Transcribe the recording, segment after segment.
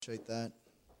Appreciate that.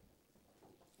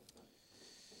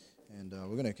 And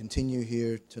we're going to continue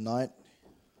here tonight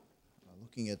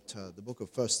looking at the book of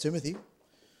 1 Timothy.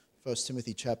 1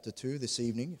 Timothy chapter 2 this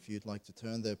evening, if you'd like to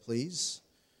turn there, please.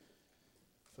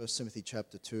 1 Timothy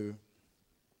chapter 2.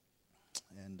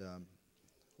 And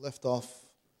left off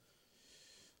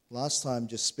last time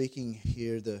just speaking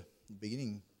here, the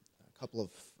beginning, a couple of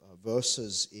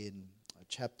verses in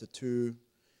chapter 2,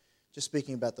 just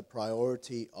speaking about the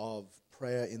priority of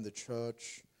prayer in the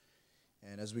church.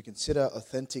 And as we consider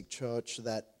authentic church,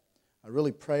 that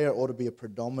really prayer ought to be a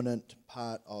predominant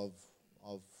part of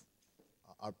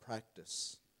our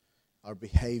practice, our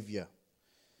behavior.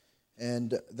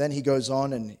 And then he goes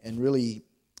on and really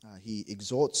he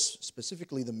exhorts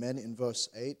specifically the men in verse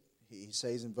 8. He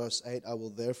says in verse 8, "I will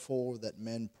therefore that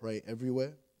men pray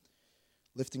everywhere,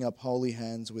 lifting up holy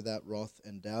hands without wrath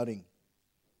and doubting."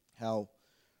 How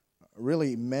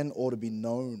really men ought to be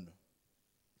known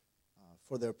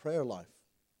for their prayer life.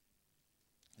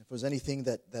 If there's anything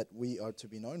that we are to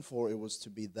be known for, it was to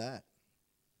be that.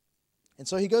 And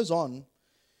so he goes on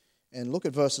and look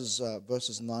at verses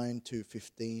 9 to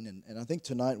 15. And I think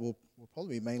tonight we'll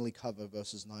probably mainly cover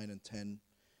verses 9 and 10.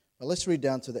 But let's read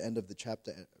down to the end of the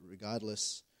chapter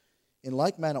regardless. "In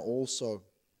like manner also,"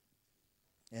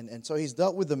 and so he's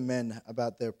dealt with the men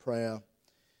about their prayer.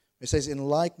 He says, "In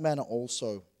like manner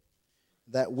also,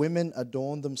 that women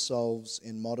adorn themselves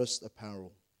in modest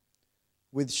apparel,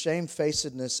 with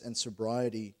shamefacedness and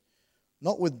sobriety,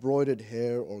 not with broidered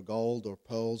hair or gold or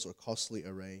pearls or costly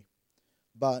array,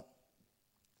 but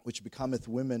which becometh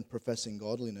women professing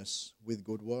godliness with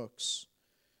good works.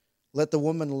 Let the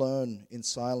woman learn in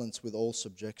silence with all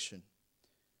subjection.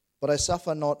 But I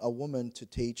suffer not a woman to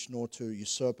teach nor to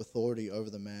usurp authority over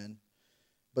the man,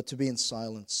 but to be in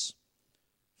silence.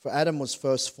 For Adam was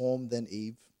first formed, then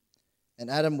Eve. And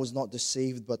Adam was not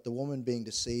deceived, but the woman being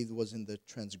deceived was in the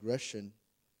transgression.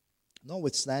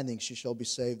 Notwithstanding, she shall be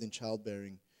saved in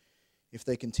childbearing, if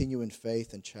they continue in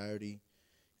faith and charity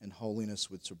and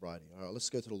holiness with sobriety." All right, let's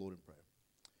go to the Lord in prayer.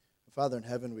 Father in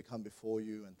heaven, we come before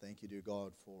you and thank you, dear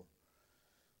God, for,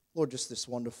 Lord, just this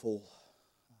wonderful,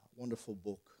 wonderful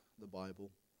book, the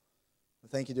Bible. I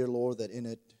thank you, dear Lord, that in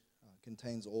it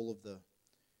contains all of the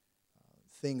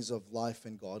things of life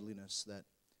and godliness that,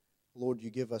 Lord, you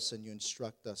give us and you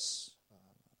instruct us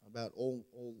about all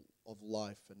of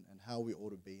life and how we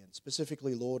ought to be. And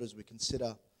specifically, Lord, as we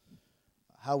consider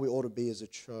how we ought to be as a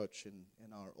church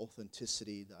in our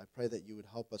authenticity, I pray that you would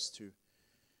help us to,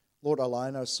 Lord,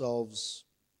 align ourselves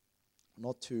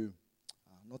not to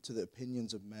the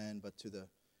opinions of man, but to the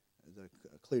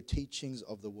clear teachings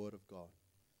of the Word of God.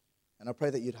 And I pray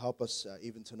that you'd help us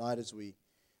even tonight as we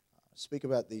speak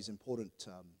about these important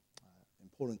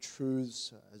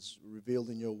truths as revealed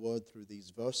in your word through these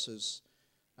verses.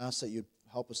 I ask that you'd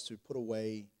help us to put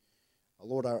away,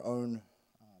 Lord, our own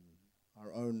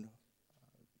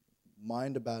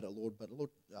mind about it, Lord, but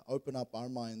Lord, open up our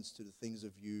minds to the things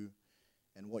of you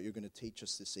and what you're going to teach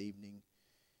us this evening.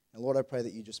 And Lord, I pray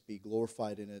that you just be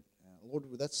glorified in it. Lord,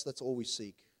 that's all we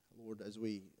seek, Lord, as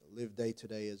we live day to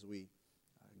day, as we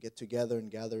get together and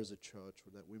gather as a church,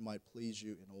 that we might please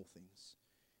you in all things.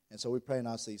 And so we pray and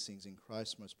ask these things in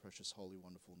Christ's most precious, holy,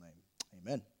 wonderful name.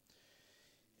 Amen.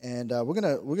 And we're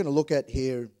gonna look at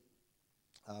here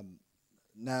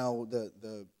now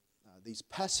these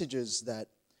passages that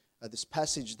this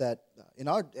passage that in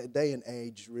our day and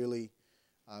age really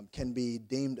can be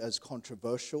deemed as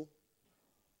controversial,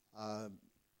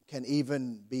 can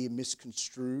even be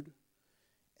misconstrued.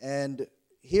 And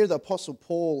here the Apostle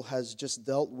Paul has just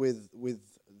dealt with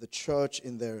the church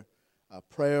in their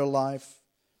prayer life.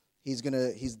 He's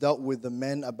dealt with the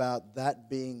men about that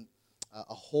being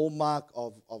a hallmark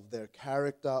of their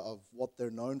character, of what they're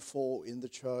known for in the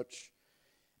church.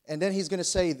 And then he's going to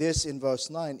say this in verse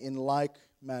 9, "in like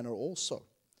manner also."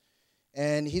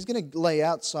 And he's going to lay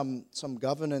out some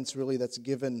governance really that's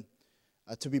given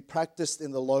to be practiced in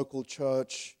the local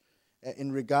church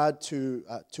in regard to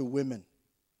women.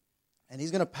 And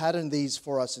he's going to pattern these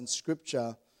for us in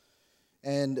Scripture.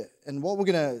 And what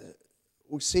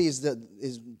we'll see is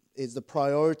the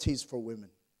priorities for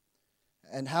women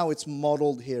and how it's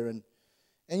modeled here. And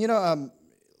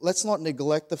let's not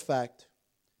neglect the fact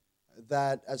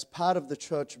that as part of the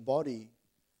church body,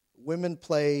 women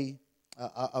play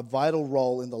a vital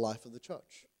role in the life of the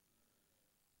church.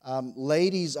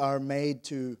 Ladies are made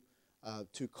to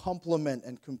complement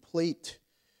and complete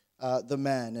the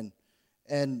man.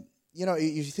 And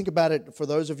you think about it, for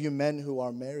those of you men who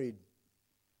are married,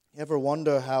 you ever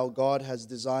wonder how God has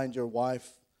designed your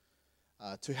wife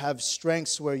to have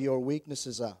strengths where your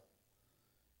weaknesses are?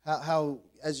 How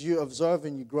as you observe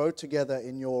and you grow together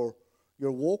in your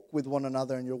walk with one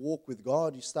another and your walk with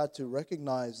God, you start to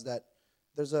recognize that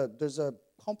there's a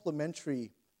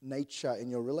complementary nature in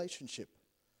your relationship.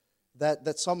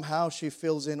 That somehow she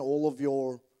fills in all of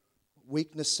your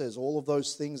weaknesses, all of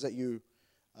those things that you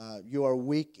are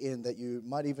weak in, that you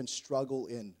might even struggle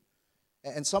in.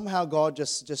 And somehow God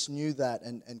just knew that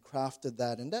and crafted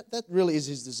that. And that really is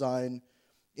His design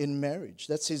in marriage.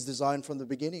 That's His design from the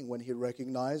beginning, when He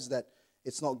recognized that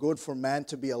it's not good for man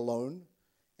to be alone.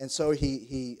 And so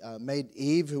He made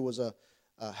Eve, who was a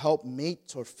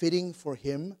helpmeet or fitting for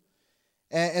him.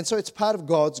 And so it's part of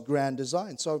God's grand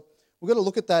design. So we're going to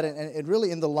look at that, and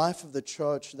really in the life of the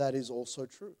church, that is also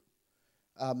true.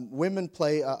 Women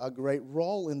play a great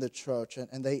role in the church,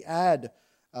 and they add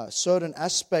certain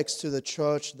aspects to the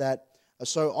church that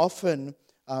so often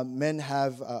men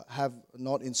have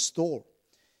not in store.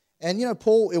 And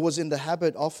Paul, it was in the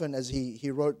habit often, as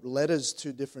he wrote letters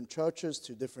to different churches,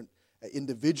 to different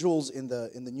individuals in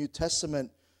the New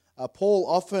Testament. Paul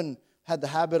often had the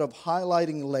habit of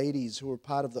highlighting ladies who were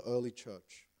part of the early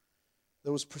church.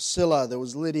 There was Priscilla, there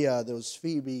was Lydia, there was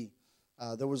Phoebe,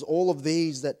 there was all of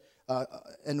these that,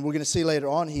 and we're going to see later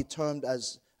on, he termed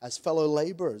as fellow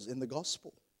laborers in the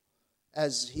gospel,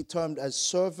 as he termed as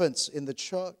servants in the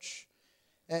church.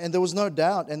 And there was no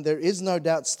doubt, and there is no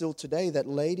doubt still today, that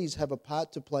ladies have a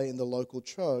part to play in the local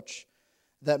church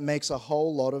that makes a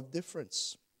whole lot of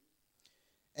difference.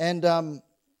 And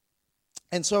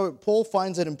so Paul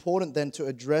finds it important then to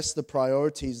address the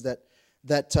priorities that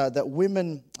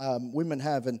women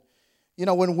have. And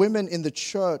when women in the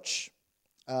church,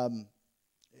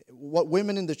 what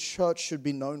women in the church should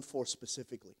be known for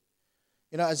specifically.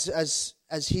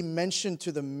 As he mentioned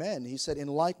to the men, he said, in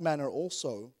like manner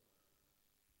also,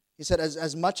 he said,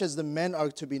 as much as the men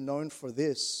are to be known for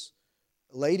this,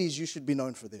 ladies, you should be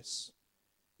known for this.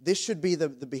 This should be the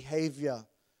behavior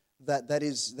that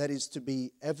is to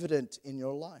be evident in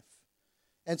your life.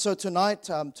 And so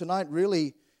tonight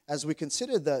really, as we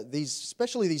consider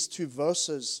especially these two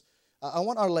verses, I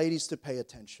want our ladies to pay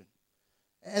attention.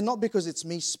 And not because it's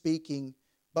me speaking,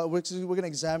 but we're going to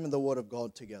examine the Word of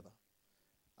God together.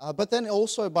 But then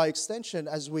also by extension,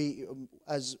 as we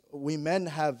men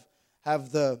have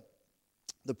the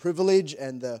privilege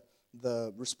and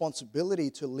the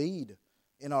responsibility to lead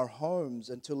in our homes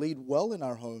and to lead well in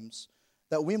our homes,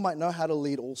 that we might know how to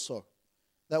lead also.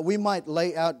 That we might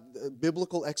lay out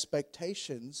biblical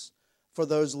expectations for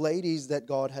those ladies that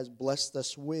God has blessed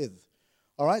us with.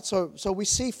 All right, so we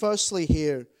see firstly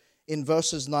here in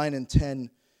verses 9 and 10,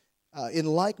 in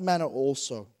like manner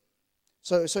also.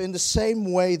 So in the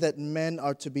same way that men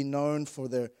are to be known for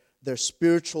their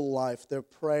spiritual life, their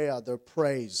prayer, their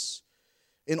praise,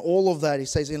 in all of that, he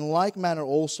says, in like manner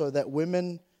also that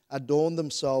women adorn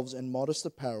themselves in modest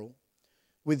apparel,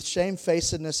 with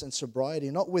shamefacedness and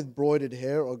sobriety, not with broidered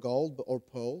hair or gold or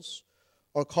pearls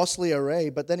or costly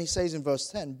array. But then he says in verse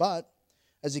 10, but,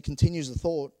 as he continues the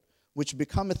thought, which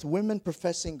becometh women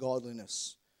professing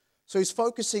godliness. So he's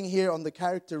focusing here on the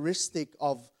characteristic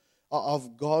of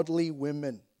godly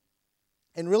women.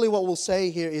 And really what we'll say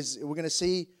here is we're going to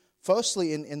see,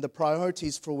 firstly, in the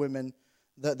priorities for women,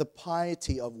 the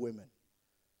piety of women.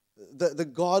 The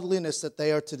godliness that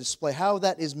they are to display, how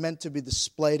that is meant to be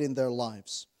displayed in their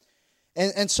lives.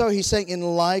 And so he's saying, in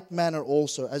like manner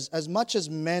also, as much as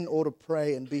men ought to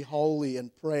pray and be holy and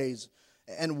praise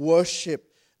and worship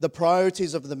the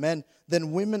priorities of the men,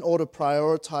 then women ought to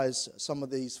prioritize some of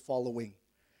these following.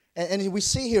 And we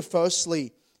see here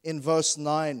firstly in verse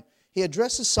 9, he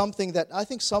addresses something that I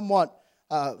think somewhat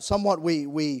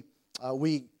we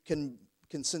can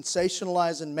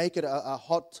sensationalize and make it a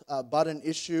hot button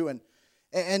issue.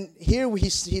 And here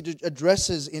he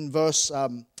addresses in verse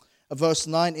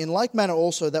 9, in like manner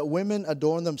also that women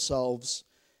adorn themselves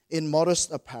in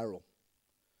modest apparel.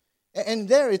 And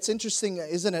there it's interesting,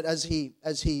 isn't it, as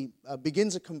he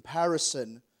begins a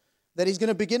comparison, that he's going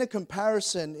to begin a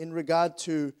comparison in regard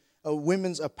to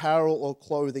women's apparel or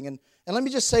clothing. And let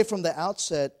me just say from the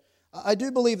outset, I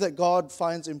do believe that God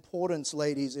finds importance,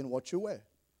 ladies, in what you wear.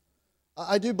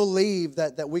 I do believe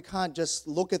that we can't just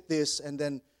look at this and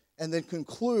then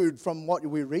conclude from what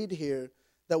we read here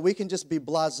that we can just be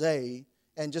blasé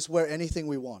and just wear anything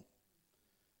we want.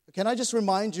 Can I just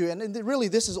remind you, and really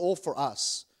this is all for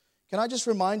us, can I just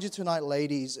remind you tonight,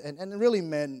 ladies, and really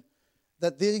men,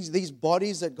 that these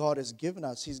bodies that God has given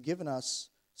us, He's given us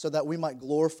so that we might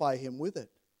glorify Him with it.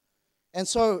 And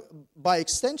so by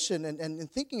extension, and in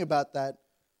thinking about that,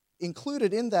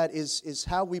 included in that is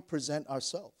how we present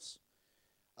ourselves.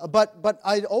 But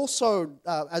I also,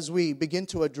 as we begin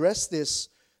to address this,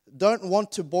 don't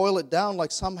want to boil it down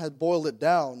like some have boiled it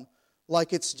down,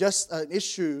 like it's just an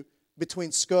issue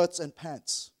between skirts and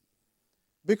pants.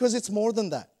 Because it's more than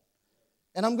that.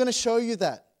 And I'm going to show you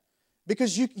that.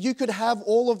 Because you could have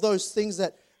all of those things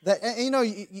that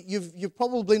you've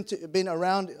probably been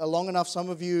around long enough, some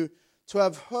of you, to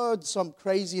have heard some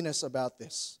craziness about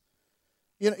this.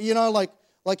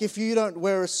 Like if you don't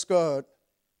wear a skirt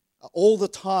all the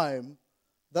time,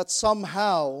 that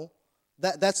somehow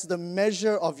that's the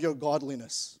measure of your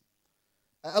godliness.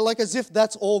 Like as if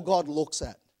that's all God looks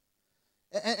at.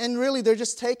 And really, they're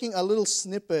just taking a little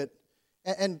snippet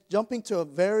and jumping to a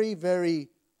very, very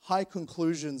high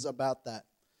conclusions about that.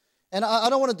 And I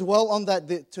don't want to dwell on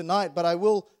that tonight, but I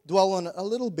will dwell on it a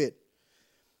little bit.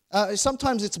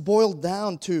 Sometimes it's boiled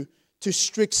down to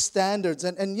strict standards,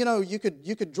 and you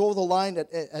could draw the line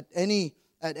at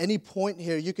any point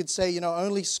here. You could say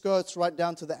only skirts right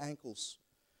down to the ankles.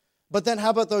 But then how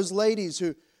about those ladies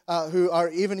who are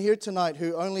even here tonight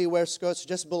who only wear skirts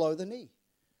just below the knee?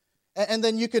 And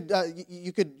then you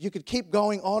could keep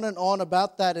going on and on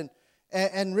about that,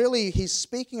 and really he's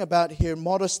speaking about here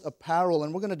modest apparel,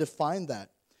 and we're going to define that.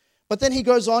 But then he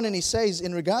goes on and he says,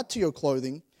 in regard to your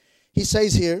clothing, he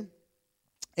says here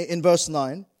in verse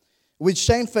 9, with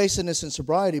shamefacedness and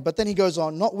sobriety. But then he goes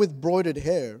on, not with broidered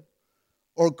hair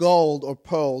or gold or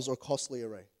pearls or costly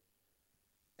array.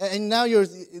 And now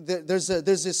there's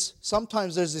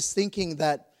this thinking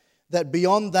that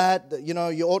beyond that,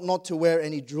 you ought not to wear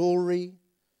any jewelry,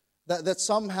 that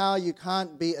somehow you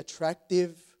can't be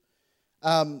attractive.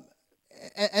 And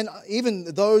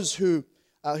even those who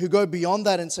go beyond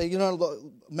that and say,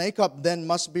 makeup then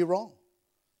must be wrong.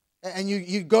 And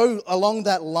you go along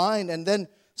that line, and then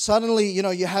suddenly,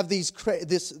 you have this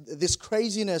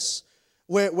craziness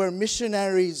where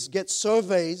missionaries get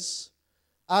surveys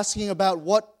asking about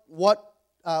what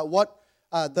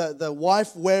the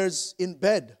wife wears in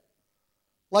bed.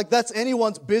 Like that's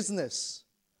anyone's business.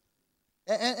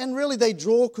 And really they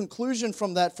draw a conclusion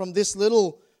from that, from this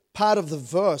little part of the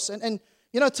verse. And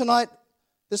tonight,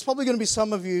 there's probably going to be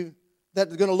some of you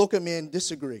that are going to look at me and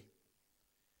disagree.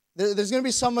 There's going to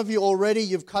be some of you already,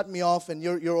 you've cut me off and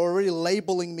you're already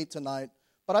labeling me tonight.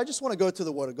 But I just want to go to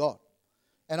the Word of God.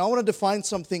 And I want to define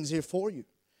some things here for you.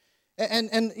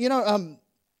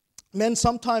 Men,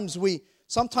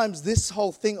 sometimes this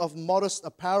whole thing of modest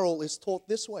apparel is taught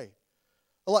this way.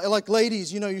 Like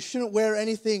ladies, you shouldn't wear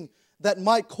anything that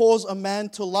might cause a man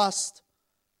to lust.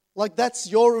 Like that's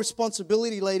your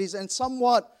responsibility, ladies. And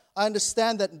somewhat, I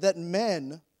understand that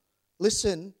men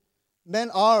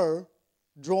are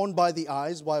drawn by the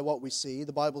eyes, by what we see.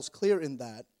 The Bible's clear in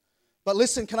that. But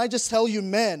listen, can I just tell you,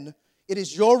 men, it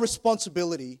is your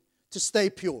responsibility to stay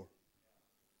pure.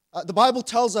 The Bible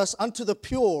tells us, unto the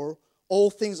pure, all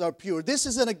things are pure. This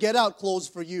isn't a get-out clause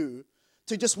for you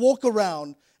to just walk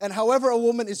around, and however a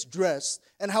woman is dressed,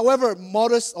 and however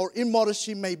modest or immodest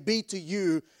she may be to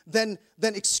you, then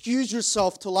excuse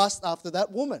yourself to lust after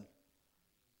that woman.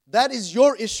 That is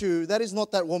your issue. That is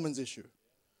not that woman's issue.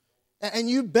 And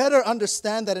you better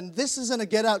understand that. And this isn't a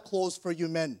get-out clause for you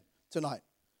men tonight.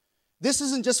 This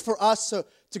isn't just for us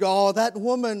to go, oh, that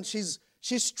woman, she's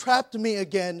trapped me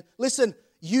again. Listen,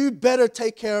 you better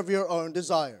take care of your own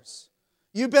desires.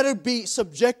 You better be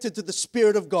subjected to the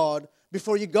Spirit of God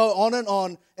before you go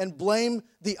on and blame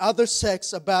the other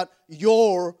sex about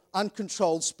your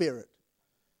uncontrolled spirit.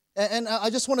 And I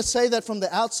just want to say that from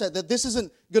the outset, that this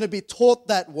isn't going to be taught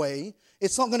that way.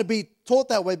 It's not going to be taught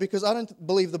that way because I don't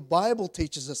believe the Bible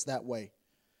teaches us that way.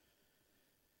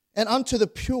 And unto the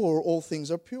pure, all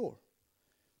things are pure.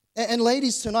 And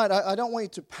ladies, tonight, I don't want you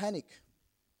to panic.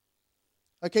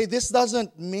 Okay, this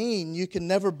doesn't mean you can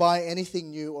never buy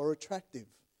anything new or attractive.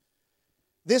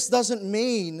 This doesn't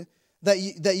mean that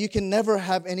you can never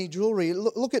have any jewelry.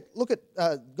 Look at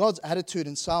God's attitude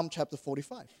in Psalm chapter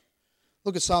 45.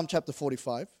 Look at Psalm chapter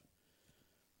 45.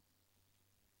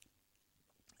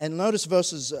 And notice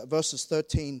verses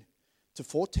 13 to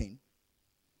 14.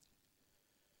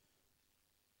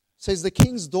 It says, the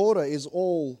king's daughter is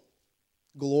all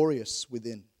glorious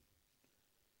within.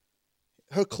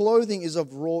 Her clothing is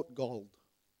of wrought gold.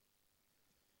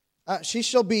 She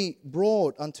shall be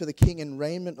brought unto the king in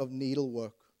raiment of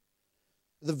needlework.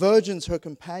 The virgins, her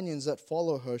companions that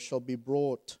follow her, shall be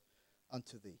brought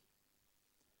unto thee.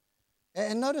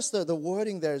 And notice the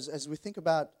wording there as we think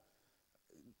about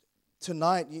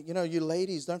tonight. You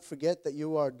ladies, don't forget that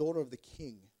you are a daughter of the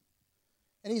king.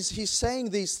 And he's saying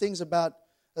these things about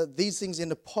these things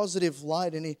in a positive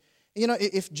light. And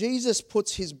if Jesus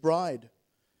puts his bride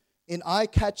in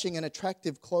eye-catching and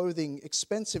attractive clothing,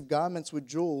 expensive garments with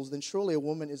jewels, then surely a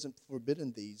woman isn't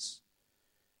forbidden these.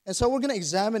 And so we're going to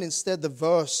examine instead the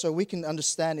verse so we can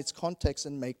understand its context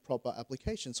and make proper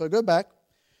application. So go back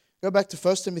to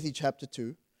 1 Timothy chapter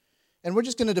 2, and we're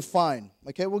just going to define,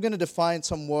 okay? We're going to define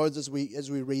some words as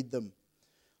we read them.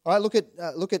 All right, look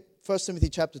at 1 Timothy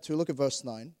chapter 2, look at verse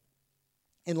 9.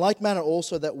 In like manner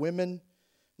also that women,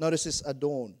 notice this,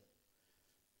 adorn.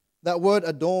 That word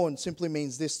adorn simply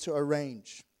means this, to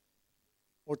arrange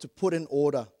or to put in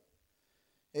order.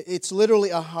 It's literally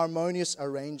a harmonious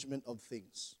arrangement of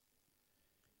things.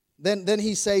 Then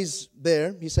he says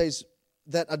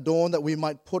that adorn, that we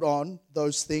might put on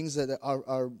those things that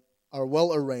are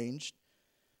well arranged.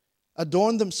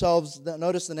 Adorn themselves,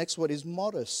 notice the next word is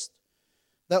modest.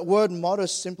 That word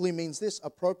modest simply means this,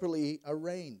 appropriately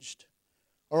arranged.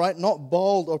 All right, not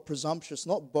bold or presumptuous,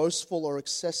 not boastful or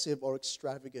excessive or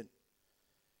extravagant.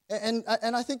 And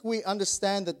I think we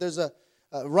understand that there's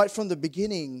right from the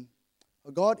beginning,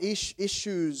 God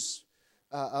issues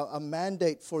a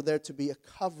mandate for there to be a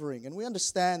covering. And we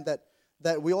understand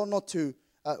that we ought not to,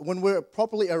 when we're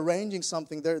properly arranging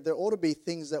something, there ought to be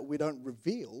things that we don't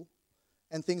reveal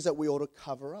and things that we ought to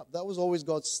cover up. That was always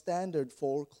God's standard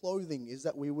for clothing, is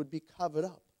that we would be covered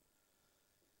up.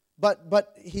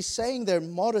 But he's saying there,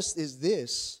 modest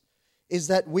is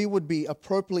that we would be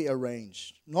appropriately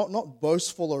arranged, not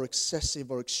boastful or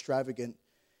excessive or extravagant.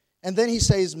 And then he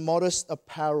says modest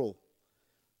apparel.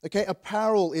 Okay,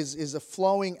 apparel is a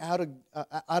flowing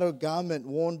outer garment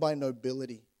worn by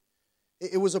nobility.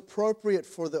 It was appropriate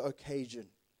for the occasion.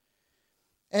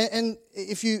 And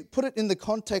if you put it in the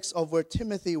context of where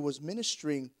Timothy was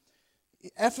ministering,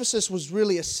 Ephesus was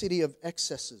really a city of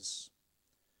excesses.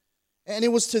 And it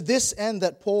was to this end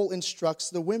that Paul instructs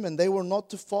the women. They were not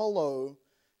to follow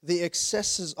the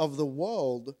excesses of the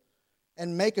world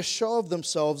and make a show of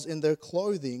themselves in their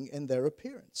clothing and their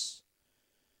appearance.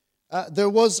 There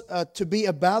was to be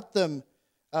about them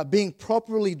being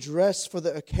properly dressed for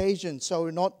the occasion, so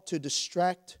not to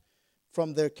distract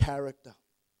from their character.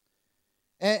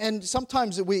 And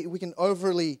sometimes we can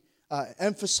overly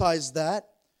emphasize that.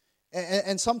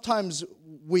 And sometimes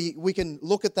we can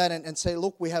look at that and say,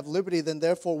 look, we have liberty, then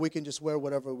therefore we can just wear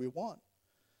whatever we want.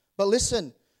 But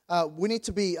listen, we need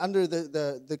to be under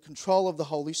the control of the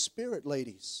Holy Spirit,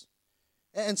 ladies.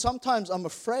 And sometimes I'm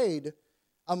afraid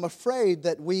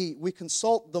that we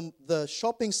consult the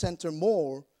shopping center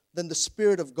more than the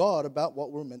Spirit of God about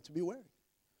what we're meant to be wearing.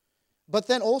 But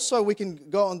then also we can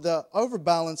go on the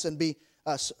overbalance and be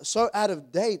so out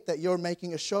of date that you're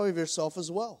making a show of yourself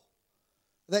as well.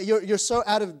 That you're so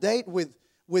out of date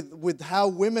with how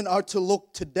women are to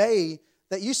look today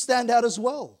that you stand out as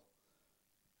well.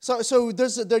 So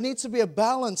there needs to be a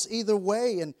balance either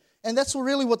way. And that's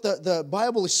really what the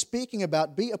Bible is speaking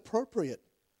about. Be appropriate.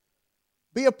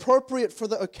 Be appropriate for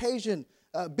the occasion.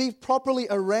 Be properly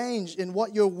arranged in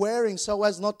what you're wearing so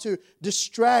as not to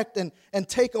distract and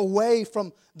take away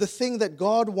from the thing that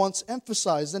God wants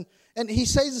emphasized. And he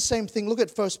says the same thing. Look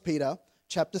at 1 Peter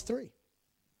chapter 3.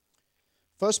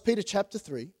 1 Peter chapter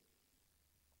 3.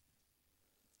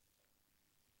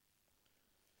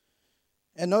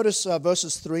 And notice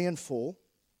verses 3 and 4.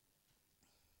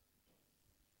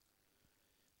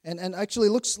 And actually,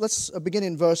 let's begin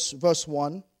in verse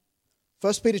 1.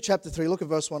 1 Peter chapter 3, look at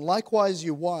verse 1. Likewise,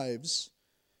 you wives,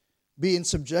 be in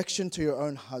subjection to your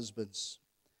own husbands,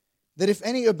 that if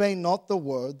any obey not the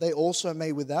word, they also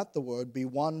may without the word be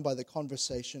won by the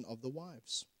conversation of the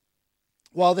wives,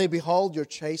 while they behold your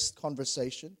chaste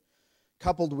conversation,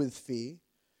 coupled with fear,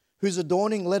 whose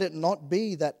adorning let it not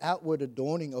be that outward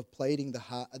adorning of plaiting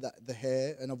the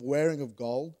hair and of wearing of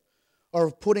gold, or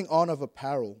of putting on of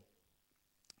apparel.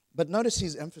 But notice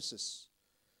his emphasis.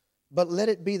 But let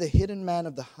it be the hidden man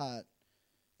of the heart,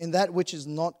 in that which is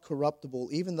not corruptible,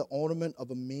 even the ornament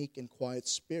of a meek and quiet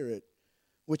spirit,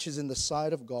 which is in the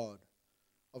sight of God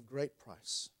of great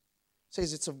price. It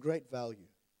says it's of great value.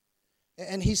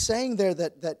 And he's saying there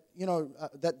that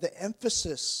the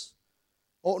emphasis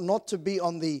ought not to be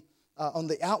on the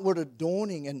outward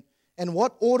adorning and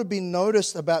what ought to be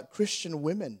noticed about Christian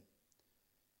women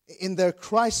in their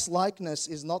Christ-likeness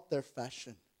is not their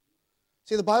fashion.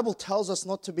 See, the Bible tells us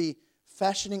not to be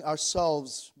fashioning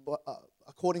ourselves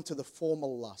according to the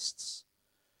formal lusts.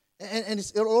 And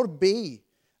it ought to be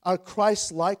our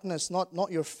Christ-likeness,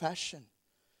 not your fashion.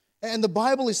 And the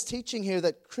Bible is teaching here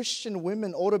that Christian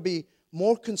women ought to be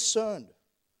more concerned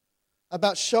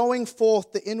about showing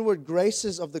forth the inward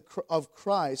graces of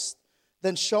Christ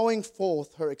than showing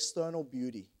forth her external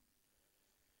beauty.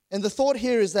 And the thought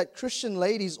here is that Christian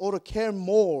ladies ought to care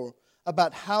more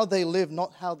about how they live,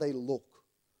 not how they look.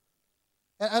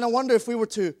 And I wonder if we were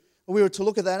to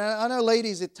look at that. And I know,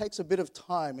 ladies, it takes a bit of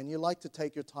time, and you like to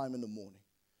take your time in the morning.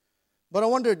 But I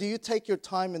wonder, do you take your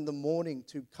time in the morning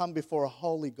to come before a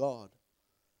holy God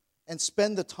and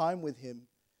spend the time with Him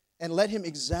and let Him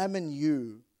examine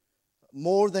you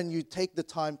more than you take the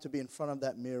time to be in front of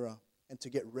that mirror and to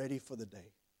get ready for the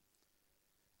day?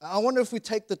 I wonder if we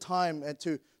take the time and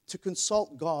to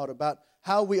consult God about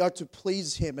how we are to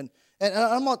please Him. And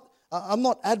I'm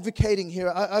not advocating here.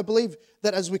 I believe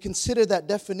that as we consider that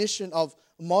definition of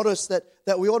modest,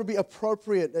 that we ought to be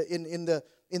appropriate in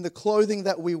the clothing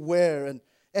that we wear,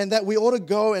 and that we ought to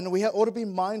go and we ought to be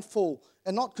mindful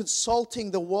and not consulting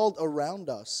the world around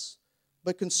us,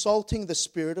 but consulting the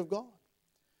Spirit of God.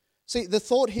 See, the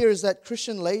thought here is that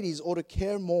Christian ladies ought to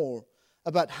care more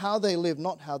about how they live,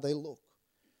 not how they look.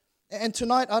 And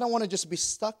tonight, I don't want to just be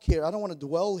stuck here. I don't want to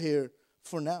dwell here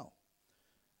for now.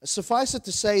 Suffice it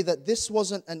to say that this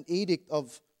wasn't an edict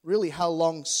of really how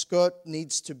long skirt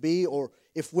needs to be or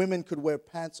if women could wear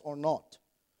pants or not.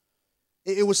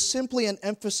 It was simply an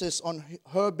emphasis on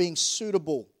her being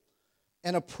suitable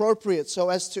and appropriate so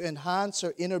as to enhance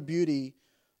her inner beauty,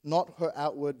 not her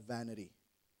outward vanity.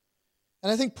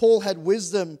 And I think Paul had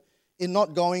wisdom in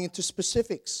not going into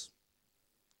specifics.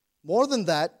 More than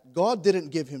that, God didn't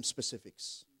give him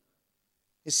specifics.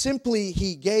 It's simply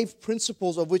he gave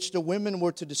principles of which the women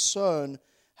were to discern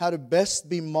how to best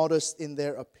be modest in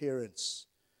their appearance.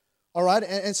 All right,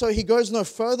 and so he goes no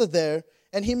further there,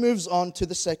 and he moves on to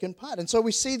the second part. And so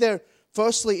we see there,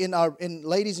 firstly, in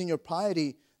ladies in your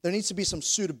piety, there needs to be some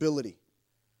suitability.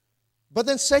 But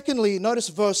then secondly, notice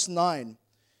verse 9.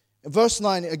 Verse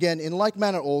 9, again, in like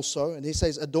manner also, and he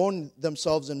says, adorn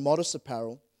themselves in modest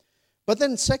apparel. But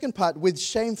then second part, with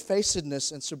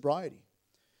shamefacedness and sobriety.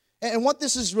 And what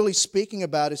this is really speaking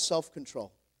about is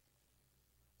self-control.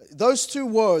 Those two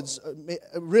words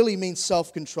really mean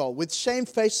self-control, with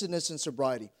shamefacedness and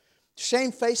sobriety.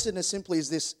 Shamefacedness simply is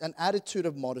this, an attitude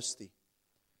of modesty.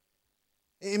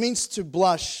 It means to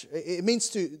blush. It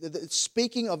means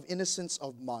speaking of innocence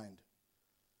of mind.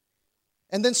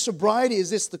 And then sobriety is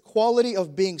this, the quality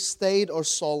of being staid or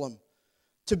solemn.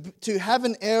 To have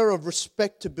an air of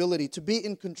respectability, to be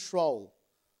in control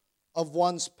of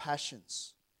one's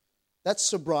passions. That's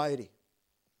sobriety.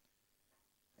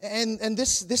 And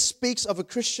this speaks of a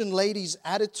Christian lady's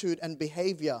attitude and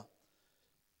behavior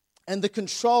and the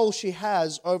control she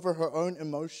has over her own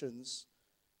emotions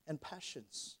and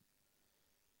passions.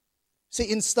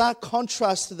 See, in stark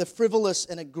contrast to the frivolous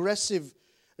and aggressive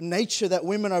nature that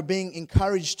women are being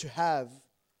encouraged to have,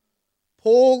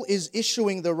 Paul is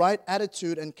issuing the right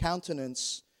attitude and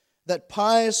countenance that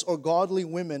pious or godly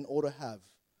women ought to have.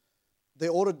 They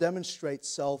ought to demonstrate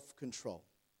self-control.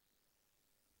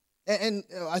 And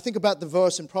I think about the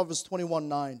verse in Proverbs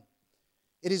 21:9.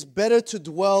 It is better to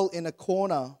dwell in a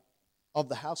corner of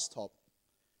the housetop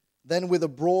than with a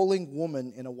brawling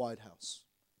woman in a white house.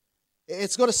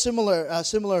 It's got a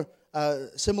similar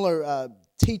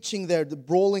teaching there, the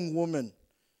brawling woman.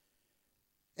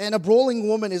 And a brawling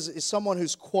woman is someone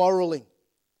who's quarreling,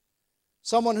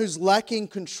 someone who's lacking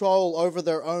control over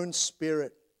their own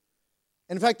spirit.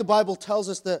 In fact, the Bible tells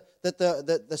us that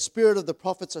the spirit of the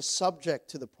prophets are subject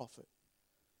to the prophet.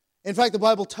 In fact, the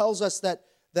Bible tells us that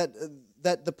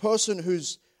the person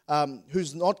who's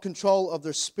not control of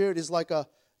their spirit is like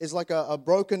a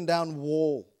broken down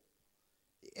wall,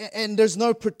 and there's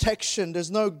no protection,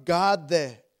 there's no guard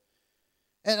there.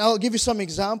 And I'll give you some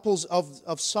examples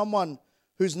of someone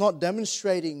who's not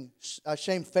demonstrating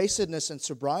shamefacedness and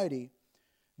sobriety.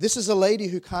 This is a lady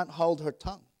who can't hold her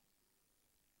tongue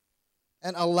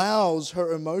and allows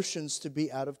her emotions to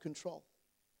be out of control.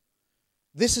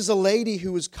 This is a lady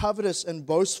who is covetous and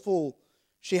boastful.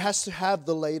 She has to have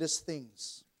the latest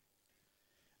things.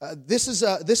 This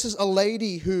is a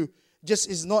lady who just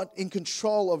is not in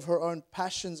control of her own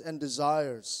passions and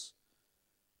desires.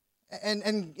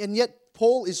 And yet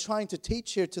Paul is trying to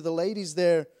teach here to the ladies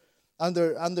there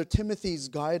under Timothy's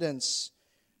guidance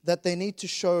that they need to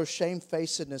show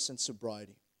shamefacedness and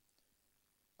sobriety,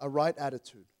 a right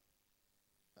attitude,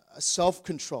 a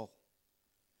self-control.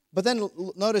 But then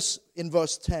notice in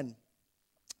verse 10,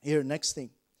 here, next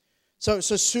thing. So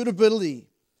suitability,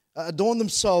 adorn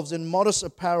themselves in modest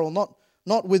apparel,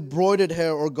 not with broidered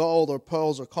hair or gold or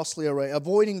pearls or costly array,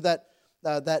 avoiding that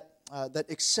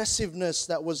excessiveness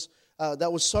that was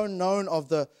so known of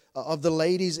the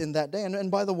ladies in that day.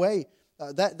 And by the way,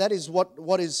 that is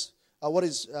what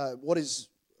is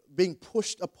being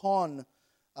pushed upon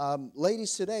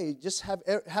ladies today. Just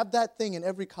have that thing in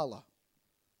every color.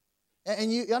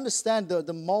 And you understand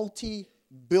the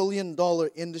multi-billion-dollar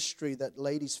industry that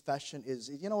ladies' fashion is.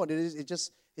 You know what it is? It's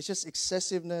just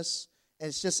excessiveness, and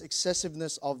it's just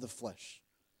excessiveness of the flesh.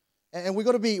 And we've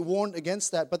got to be warned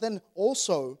against that. But then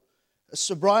also,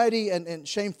 Sobriety and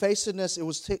shamefacedness, it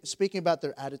was speaking about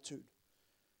their attitude.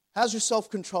 How's your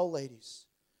self-control, ladies?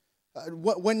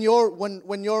 When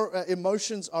your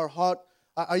emotions are hot,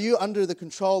 are you under the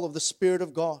control of the Spirit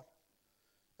of God?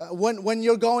 When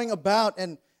you're going about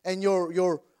and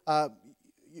you're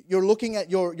looking at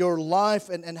your life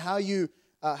and how you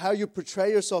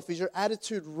portray yourself, is your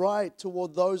attitude right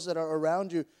toward those that are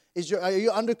around you? Are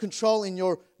you under control in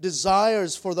your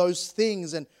desires for those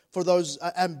things and for those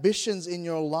ambitions in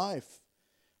your life?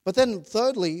 But then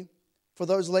thirdly, for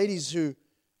those ladies who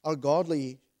are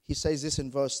godly, he says this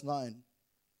in verse 9.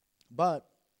 But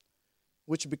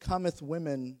which becometh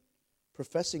women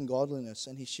professing godliness,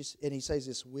 and he says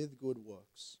this, with good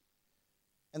works.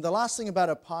 And the last thing about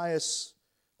a pious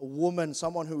woman,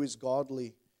 someone who is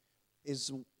godly,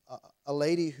 is a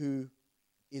lady who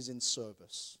is in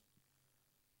service.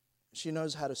 She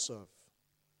knows how to serve.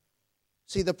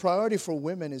 See, the priority for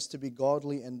women is to be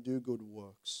godly and do good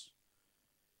works.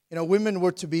 Women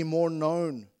were to be more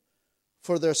known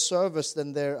for their service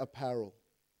than their apparel.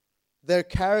 Their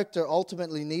character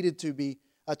ultimately needed to be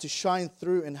to shine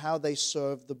through in how they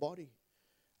served the body.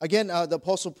 Again, the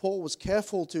Apostle Paul was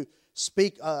careful to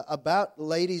speak about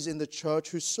ladies in the church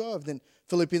who served in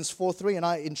Philippians 4:3. And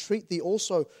I entreat thee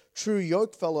also, true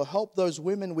yokefellow, help those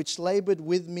women which labored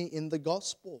with me in the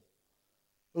gospel.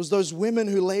 It was those women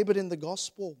who labored in the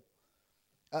gospel.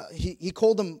 He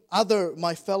called them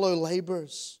my fellow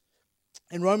laborers.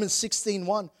 In Romans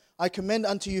 16:1, I commend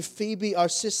unto you Phoebe, our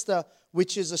sister,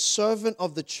 which is a servant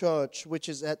of the church, which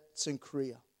is at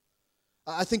Cenchrea.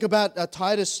 I think about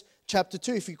Titus chapter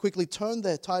 2. If you quickly turn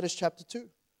there, Titus chapter 2.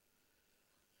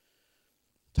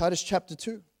 Titus chapter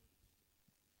 2.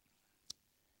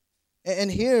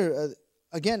 And here,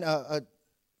 again,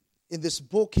 in this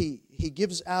book, he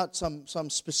gives out some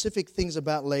specific things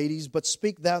about ladies, but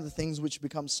speak thou the things which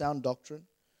become sound doctrine.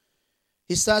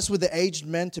 He starts with the aged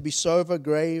men to be sober,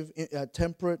 grave,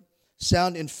 temperate,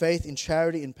 sound in faith, in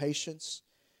charity, in patience.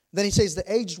 Then he says,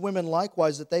 the aged women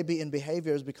likewise, that they be in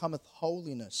behavior as becometh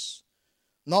holiness,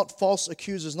 not false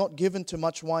accusers, not given to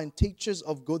much wine, teachers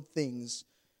of good things.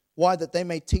 Why? That they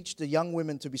may teach the young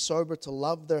women to be sober, to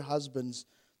love their husbands,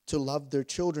 to love their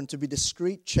children, to be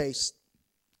discreet, chaste,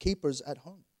 keepers at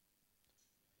home.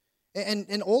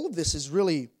 And all of this is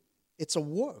really, it's a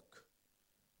work.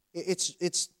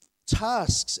 It's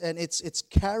tasks and it's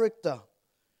character.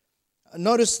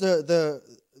 Notice the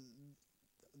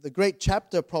great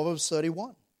chapter, Proverbs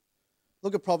 31.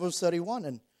 Look at Proverbs 31.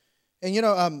 And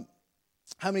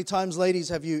how many times, ladies,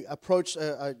 have you approached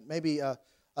maybe a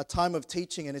time of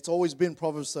teaching and it's always been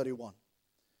Proverbs 31?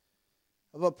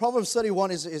 But Proverbs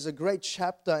 31 is a great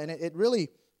chapter, and it really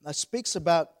speaks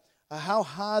about how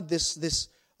hard this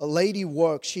lady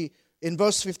works. In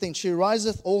verse 15, she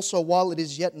riseth also while it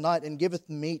is yet night, and giveth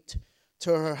meat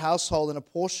to her household, and a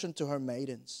portion to her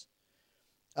maidens.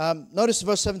 Notice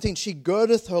verse 17, she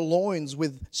girdeth her loins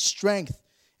with strength,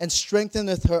 and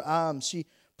strengtheneth her arms. She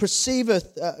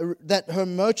perceiveth that her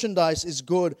merchandise is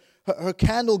good. Her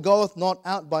candle goeth not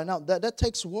out by night. That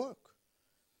takes work.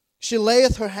 She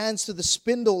layeth her hands to the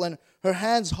spindle, and her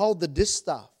hands hold the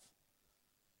distaff.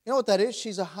 You know what that is?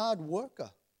 She's a hard worker.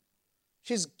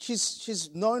 She's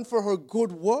known for her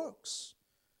good works.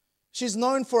 She's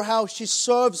known for how she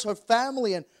serves her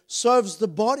family and serves the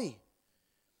body.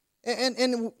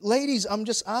 And ladies, I'm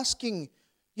just asking,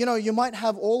 you might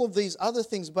have all of these other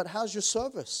things, but how's your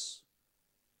service?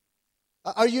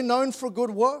 Are you known for good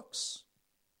works?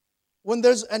 When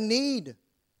there's a need,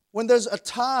 when there's a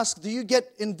task, do you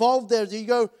get involved there? Do you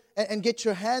go and get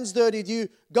your hands dirty? Do you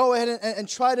go ahead and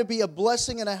try to be a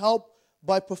blessing and a help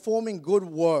by performing good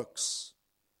works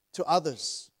to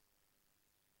others?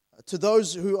 To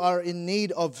those who are in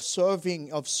need of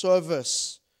serving, of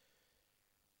service.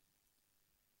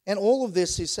 And all of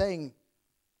this, he's saying,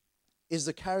 is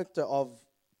the character of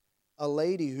a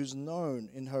lady who's known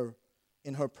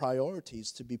in her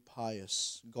priorities to be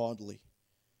pious, godly.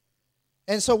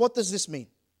 And so what does this mean?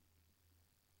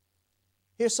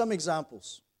 Here's some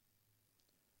examples.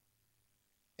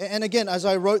 And again, as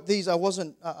I wrote these, I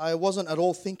wasn't at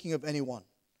all thinking of anyone.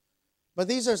 But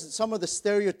these are some of the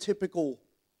stereotypical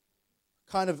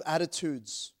kind of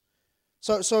attitudes.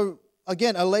 So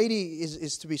again, a lady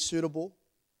is to be suitable.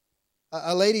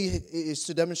 A lady is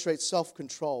to demonstrate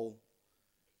self-control.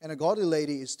 And a godly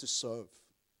lady is to serve.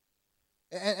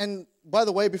 And by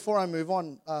the way, before I move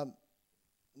on,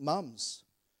 mums,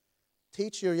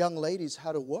 teach your young ladies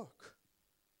how to work.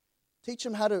 Teach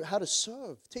them how to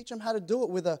serve. Teach them how to do it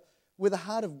with a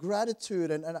heart of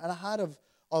gratitude and a heart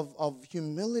of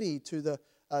humility to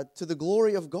the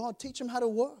glory of God. Teach them how to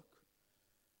work.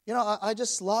 I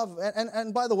just love,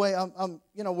 and by the way,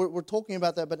 we're talking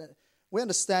about that, but we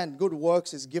understand good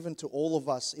works is given to all of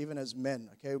us, even as men,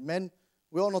 okay? Men,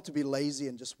 we all not to be lazy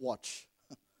and just watch.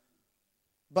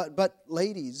 But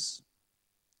ladies,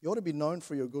 you ought to be known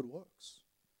for your good works.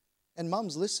 And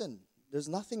mums, listen, there's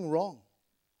nothing wrong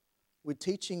with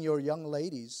teaching your young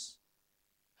ladies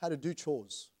how to do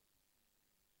chores,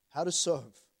 how to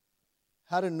serve,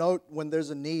 how to note when there's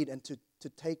a need and to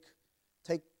take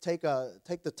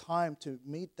the time to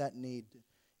meet that need.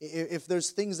 If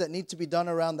there's things that need to be done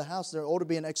around the house, there ought to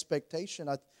be an expectation.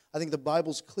 I think the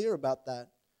Bible's clear about that.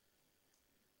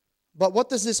 But what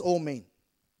does this all mean?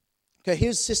 Okay,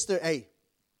 here's Sister A.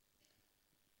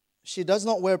 She does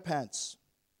not wear pants.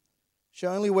 She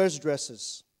only wears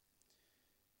dresses.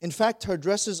 In fact, her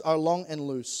dresses are long and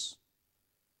loose.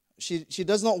 She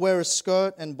does not wear a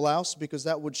skirt and blouse because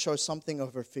that would show something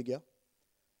of her figure.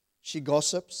 She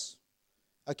gossips,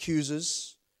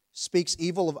 accuses, speaks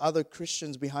evil of other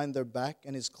Christians behind their back,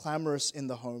 and is clamorous in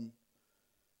the home.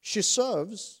 She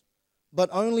serves, but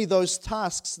only those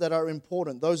tasks that are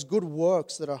important, those good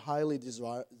works that are highly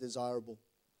desirable.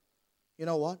 You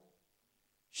know what?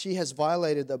 She has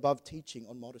violated the above teaching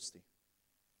on modesty.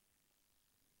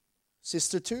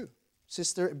 Sister 2,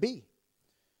 Sister B.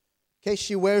 Okay,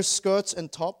 she wears skirts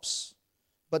and tops,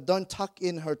 but don't tuck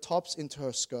in her tops into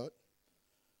her skirt.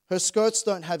 Her skirts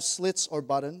don't have slits or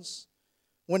buttons.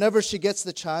 Whenever she gets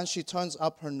the chance, she turns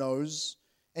up her nose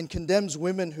and condemns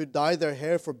women who dye their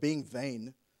hair for being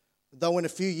vain, though in a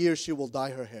few years she will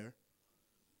dye her hair.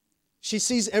 She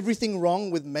sees everything wrong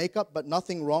with makeup, but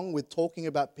nothing wrong with talking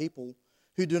about people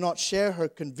who do not share her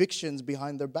convictions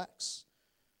behind their backs.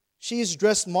 She is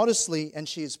dressed modestly and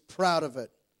she is proud of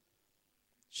it.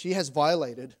 She has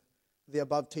violated the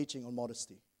above teaching on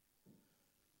modesty.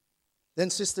 Then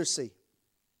Sister C.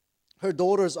 Her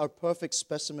daughters are perfect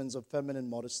specimens of feminine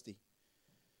modesty.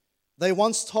 They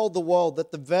once told the world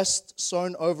that the vest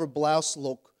sewn over blouse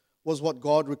look was what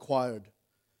God required.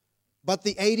 But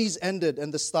the 80s ended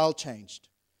and the style changed.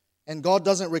 And God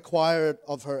doesn't require it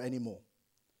of her anymore.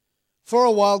 For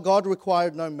a while, God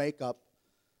required no makeup.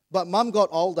 But Mum got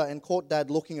older and caught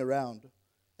Dad looking around.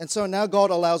 And so now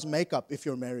God allows makeup if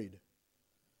you're married.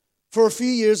 For a few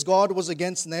years, God was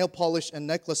against nail polish and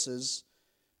necklaces.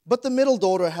 But the middle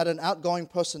daughter had an outgoing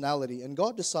personality, and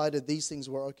God decided these things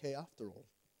were okay after all.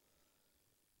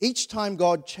 Each time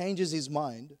God changes his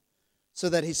mind so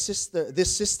that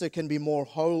this sister can be more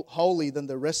holy than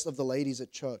the rest of the ladies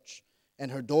at church,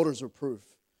 and her daughters reprove.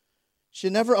 She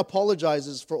never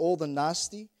apologizes for all the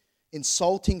nasty,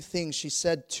 insulting things she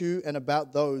said to and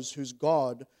about those whose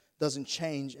God doesn't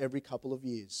change every couple of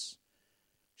years.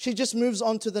 She just moves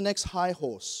on to the next high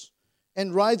horse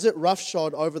and rides it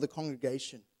roughshod over the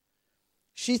congregation.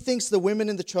 She thinks the women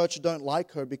in the church don't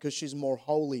like her because she's more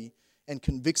holy and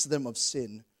convicts them of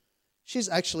sin. She's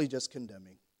actually just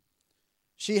condemning.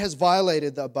 She has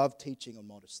violated the above teaching on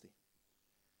modesty.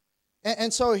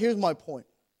 And so here's my point.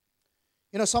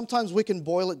 Sometimes we can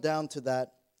boil it down to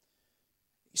that.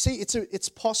 You see, it's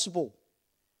possible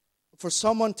for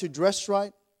someone to dress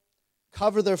right,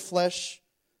 cover their flesh,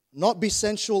 not be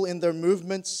sensual in their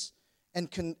movements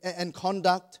and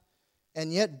conduct,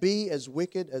 and yet be as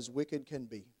wicked can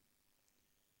be.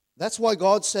 That's why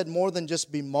God said more than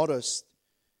just be modest.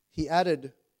 He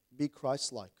added, be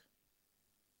Christ-like.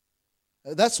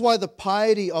 That's why the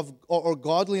piety of or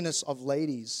godliness of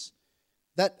ladies,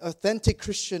 that authentic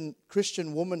Christian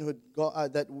womanhood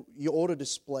that you ought to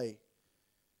display,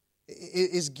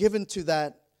 is given to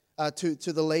that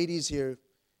to the ladies here,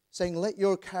 saying, let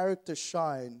your character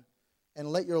shine and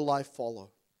let your life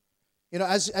follow.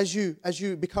 As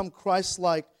you become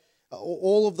Christ-like,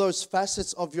 all of those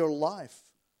facets of your life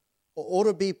ought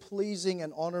to be pleasing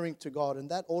and honoring to God, and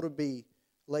that ought to be,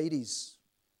 ladies,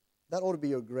 that ought to be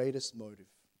your greatest motive.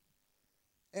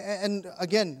 And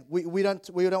again, we don't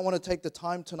want to take the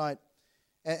time tonight,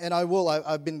 and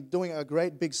I've been doing a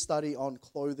great big study on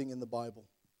clothing in the Bible.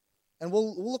 And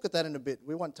we'll look at that in a bit.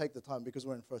 We won't take the time because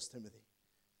we're in 1 Timothy.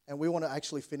 And we want to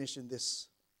actually finish in this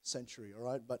century, all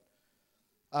right? But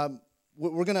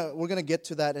we're gonna get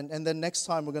to that, and then next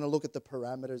time we're going to look at the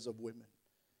parameters of women.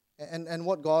 And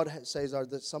what God says are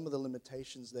some of the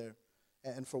limitations there,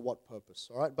 and for what purpose,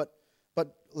 all right?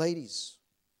 But ladies,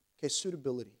 okay,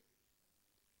 suitability.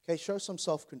 Okay, show some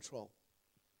self-control.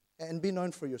 And be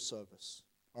known for your service.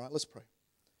 All right, let's pray.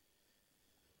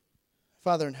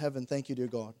 Father in heaven, thank you, dear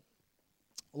God.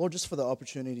 Lord, just for the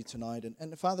opportunity tonight.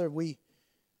 And Father, we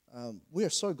are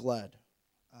so glad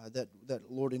that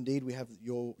Lord, indeed, we have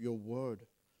your word.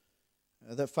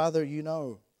 That, Father, you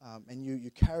know, and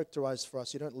you characterize for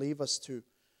us. You don't leave us to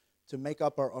make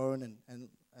up our own. And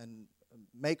and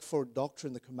make for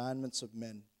doctrine the commandments of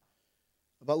men.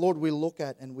 But Lord, we look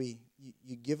at and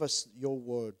you give us your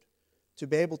word to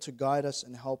be able to guide us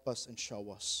and help us and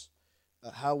show us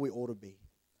how we ought to be.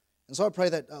 And so I pray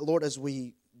that, Lord, as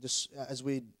we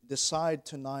decide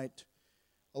tonight,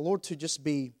 Lord, to just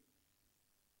be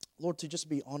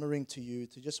honoring to you,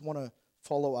 to just want to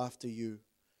follow after you.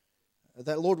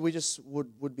 That, Lord, we just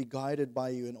would be guided by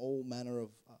you in all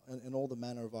the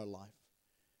manner of our life.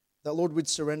 That, Lord, we'd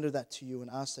surrender that to you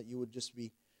and ask that you would just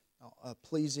be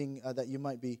pleasing, that you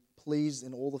might be pleased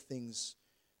in all the things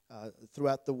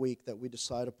throughout the week that we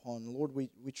decide upon. Lord, we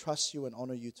trust you and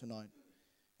honor you tonight,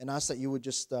 and ask that you would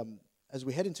just, as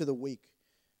we head into the week,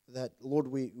 that, Lord,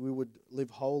 we would live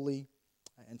holy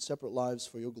and separate lives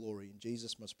for your glory. In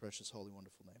Jesus' most precious, holy,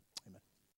 wonderful name.